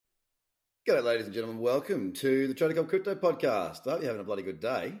G'day, ladies and gentlemen. Welcome to the Trading Crypto Podcast. I hope you're having a bloody good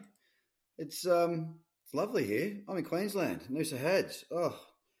day. It's lovely here. I'm in Queensland, Noosa Heads. Oh,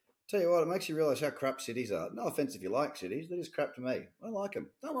 tell you what, it makes you realise how crap cities are. No offence if you like cities, they're just crap to me. I don't like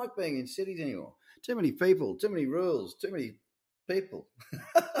them. Don't like being in cities anymore. Too many people, too many rules, too many people.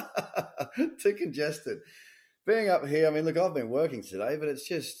 Too congested. Being up here, I mean, look, I've been working today, but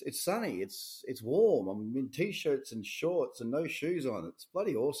it's sunny, it's warm. I'm in t-shirts and shorts and no shoes on. It's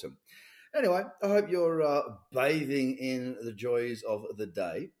bloody awesome. Anyway, I hope you're bathing in the joys of the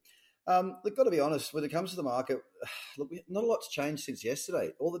day. Look, got to be honest, when it comes to the market, look, not a lot's changed since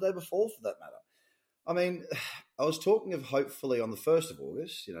yesterday, or the day before for that matter. I mean, I was talking of hopefully on the 1st of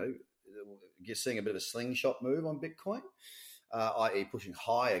August, you're seeing a bit of a slingshot move on Bitcoin, i.e. pushing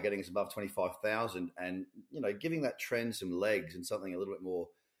higher, getting us above 25,000 and, giving that trend some legs and something a little bit more,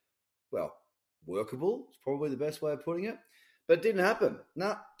 workable is probably the best way of putting it. But it didn't happen.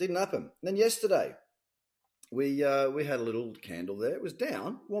 No, didn't happen. And then yesterday, we had a little candle there. It was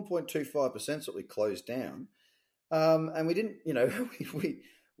down 1.25%, so we closed down. And we didn't,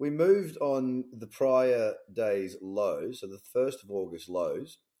 we moved on the prior day's lows, so the 1st of August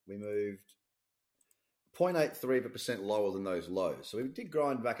lows, we moved 0.83% lower than those lows. So we did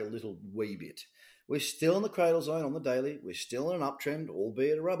grind back a little wee bit. We're still in the cradle zone on the daily. We're still in an uptrend,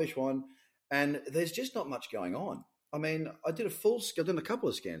 albeit a rubbish one. And there's just not much going on. I mean, I've done a couple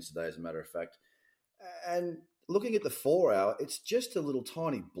of scans today, as a matter of fact, and looking at the 4 hour, it's just a little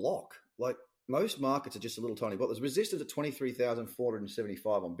tiny block. Like most markets are just a little tiny block. There's resistance at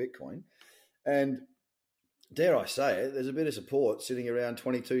 23,475 on Bitcoin, and dare I say it, there's a bit of support sitting around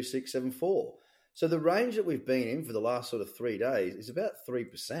 22,674. So the range that we've been in for the last sort of 3 days is about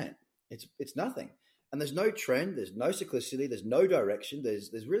 3%. It's nothing, and there's no trend, there's no cyclicity, there's no direction,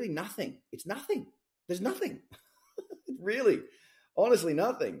 there's really nothing. It's nothing. There's nothing. Really, honestly,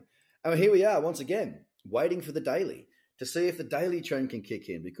 nothing. I mean, here we are once again, waiting for the daily to see if the daily trend can kick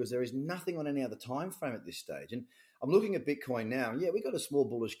in, because there is nothing on any other time frame at this stage. And I'm looking at Bitcoin now, and we got a small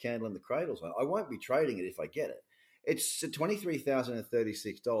bullish candle in the cradle zone. I won't be trading it if I get it. It's at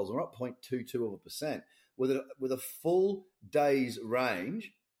 $23,036. We're up 0.22% with a full day's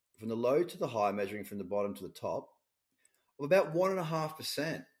range from the low to the high, measuring from the bottom to the top, of about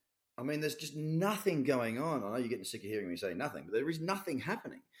 1.5%. I mean, there's just nothing going on. I know you're getting sick of hearing me say nothing, but there is nothing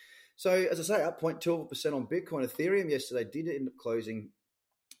happening. So, as I say, up 0.12% on Bitcoin. Ethereum yesterday did end up closing,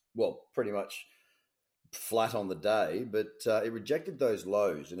 pretty much flat on the day, but it rejected those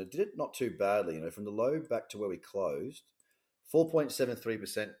lows, and it did it not too badly. From the low back to where we closed,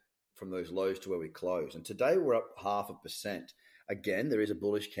 4.73% from those lows to where we closed. And today we're up 0.5%. Again, there is a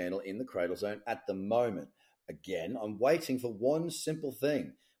bullish candle in the cradle zone at the moment. Again, I'm waiting for one simple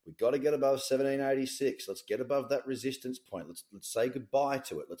thing. We've got to get above 1786. Let's get above that resistance point. Let's say goodbye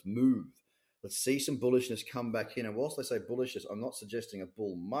to it. Let's move. Let's see some bullishness come back in. And whilst I say bullishness, I'm not suggesting a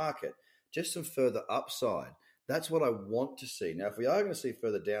bull market, just some further upside. That's what I want to see. Now, if we are going to see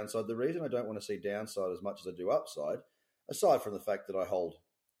further downside, the reason I don't want to see downside as much as I do upside, aside from the fact that I hold,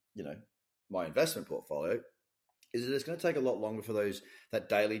 my investment portfolio, is that it's going to take a lot longer for that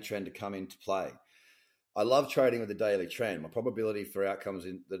daily trend to come into play. I love trading with the daily trend. My probability for outcomes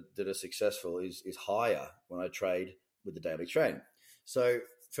that are successful is higher when I trade with the daily trend. So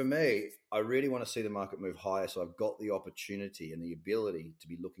for me, I really want to see the market move higher, so I've got the opportunity and the ability to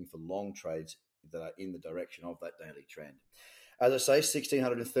be looking for long trades that are in the direction of that daily trend. As I say,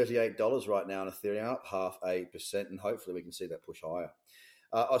 $1,638 right now on Ethereum, up 0.5%, and hopefully we can see that push higher.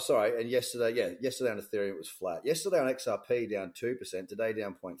 And yesterday on Ethereum it was flat. Yesterday on XRP down 2%, today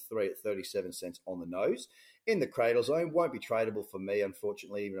down 0.3 at 37 cents on the nose. In the cradle zone, won't be tradable for me,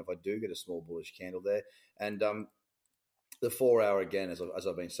 unfortunately, even if I do get a small bullish candle there. And the 4 hour again, as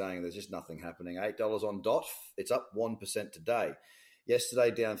I've been saying, there's just nothing happening. $8 on DOT, it's up 1% today.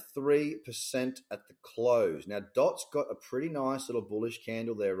 Yesterday down 3% at the close. Now DOT's got a pretty nice little bullish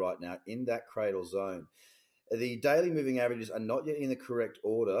candle there right now in that cradle zone. The daily moving averages are not yet in the correct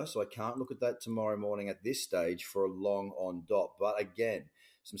order, so I can't look at that tomorrow morning at this stage for a long on DOT. But again,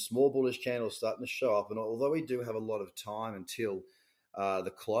 some small bullish candles starting to show up, and although we do have a lot of time until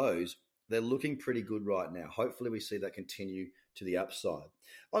the close, they're looking pretty good right now. Hopefully we see that continue to the upside.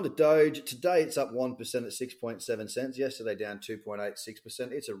 On to Doge, today it's up 1% at 6.7 cents. Yesterday down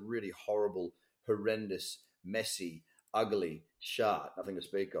 2.86%. It's a really horrible, horrendous, messy, ugly chart. Nothing to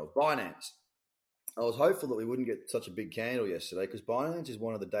speak of. Binance. I was hopeful that we wouldn't get such a big candle yesterday because Binance is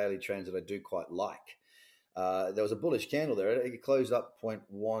one of the daily trends that I do quite like. There was a bullish candle there. It closed up 0.1%,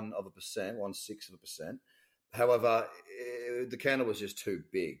 1/6%. However, the candle was just too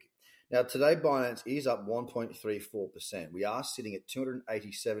big. Now, today Binance is up 1.34%. We are sitting at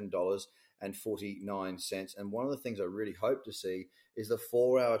 $287.49. And one of the things I really hope to see is the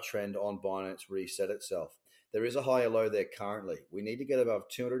 4-hour trend on Binance reset itself. There is a higher low there currently. We need to get above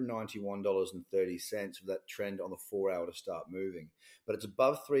 $291.30 for that trend on the 4-hour to start moving. But it's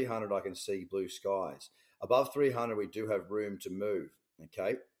above 300, I can see blue skies. Above 300, we do have room to move,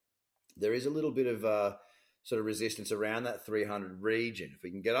 okay? There is a little bit of sort of resistance around that 300 region. If we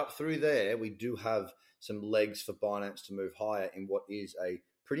can get up through there, we do have some legs for Binance to move higher in what is a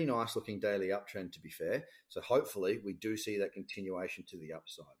pretty nice looking daily uptrend, to be fair. So hopefully we do see that continuation to the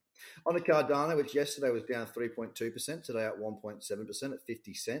upside. On the Cardano, which yesterday was down 3.2%, today at 1.7% at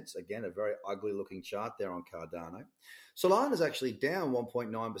 50 cents. Again, a very ugly looking chart there on Cardano. Solana is actually down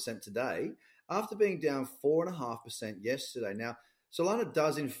 1.9% today after being down 4.5% yesterday. Now, Solana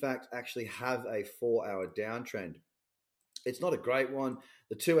does, in fact, actually have a 4-hour downtrend. It's not a great one.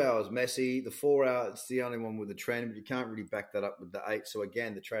 The 2 hours messy. The 4 hour, it's the only one with a trend, but you can't really back that up with the 8. So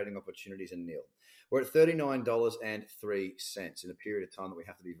again, the trading opportunities are nil. We're at $39.03 in a period of time that we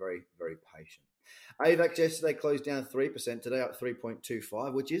have to be very, very patient. AVAX yesterday closed down 3%, today up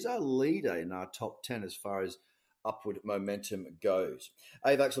 3.25, which is our leader in our top 10 as far as upward momentum goes.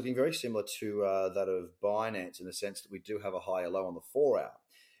 AVAX looking very similar to that of Binance in the sense that we do have a higher low on the 4-hour.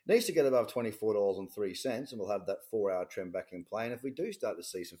 Needs to get above $24.03 and we'll have that 4-hour trend back in play. And if we do start to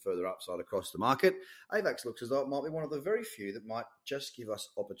see some further upside across the market, AVAX looks as though it might be one of the very few that might just give us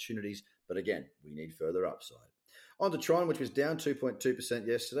opportunities. But again, we need further upside. On to Tron, which was down 2.2%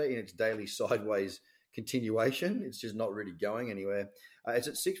 yesterday in its daily sideways continuation. It's just not really going anywhere. It's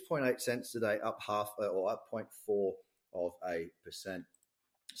at 6.8 cents today, up half or up 0.4%.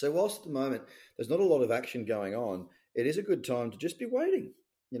 So whilst at the moment there's not a lot of action going on, it is a good time to just be waiting.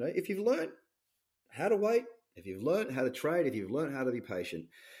 You know, if you've learned how to wait, if you've learned how to trade, if you've learned how to be patient,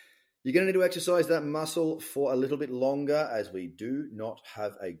 you're going to need to exercise that muscle for a little bit longer, as we do not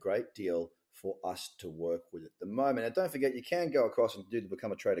have a great deal for us to work with at the moment. And don't forget, you can go across and do the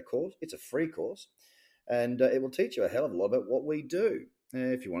Become a Trader course. It's a free course, and it will teach you a hell of a lot about what we do.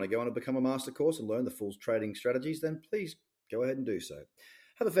 If you want to go on and become a master course and learn the full trading strategies, then please go ahead and do so.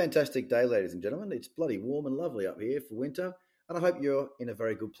 Have a fantastic day, ladies and gentlemen. It's bloody warm and lovely up here for winter, and I hope you're in a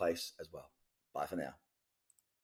very good place as well. Bye for now.